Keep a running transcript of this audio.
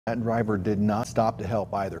That driver did not stop to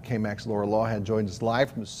help either. KAMC's Laughead joins us live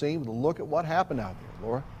from the scene with a look at what happened out there.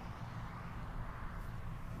 Laura?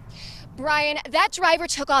 Brian, that driver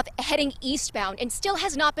took off heading eastbound and still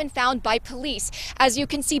has not been found by police. As you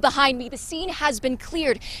can see behind me, the scene has been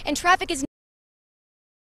cleared and traffic is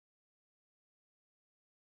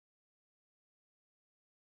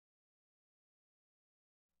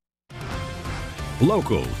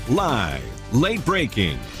Local, live, late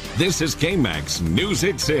breaking. This is KAMC News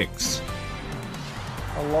at 6.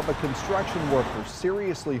 A Lubbock construction worker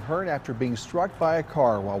seriously hurt after being struck by a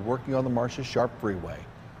car while working on the Marsha Sharp Freeway.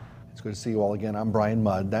 It's good to see you all again. I'm Brian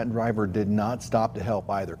Mudd. That driver did not stop to help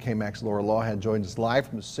either. KAMC's Laughead joins us live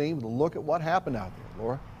from the scene with a look at what happened out there.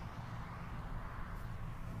 Laura?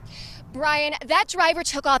 Brian, that driver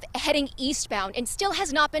took off heading eastbound and still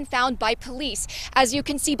has not been found by police. As you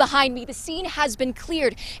can see behind me, the scene has been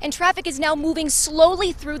cleared and traffic is now moving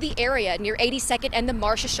slowly through the area near 82nd and the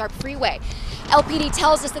Marsha Sharp Freeway. LPD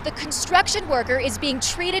tells us that the construction worker is being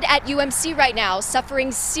treated at UMC right now,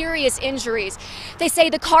 suffering serious injuries. They say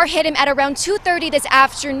the car hit him at around 2:30 this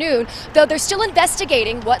afternoon, though they're still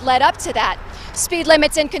investigating what led up to that. Speed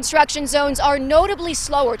limits in construction zones are notably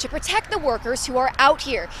slower to protect the workers who are out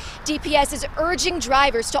here. DPS is urging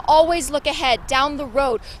drivers to always look ahead down the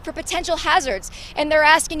road for potential hazards, and they're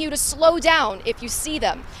asking you to slow down if you see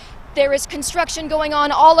them. There is construction going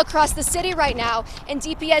on all across the city right now, and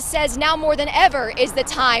DPS says now more than ever is the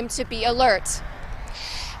time to be alert.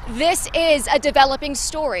 This is a developing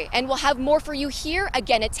story, and we'll have more for you here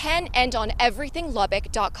again at 10 and on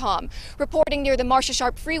everythinglubbock.com. Reporting near the Marsha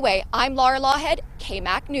Sharp Freeway, I'm Laughead,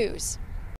 KAMC News.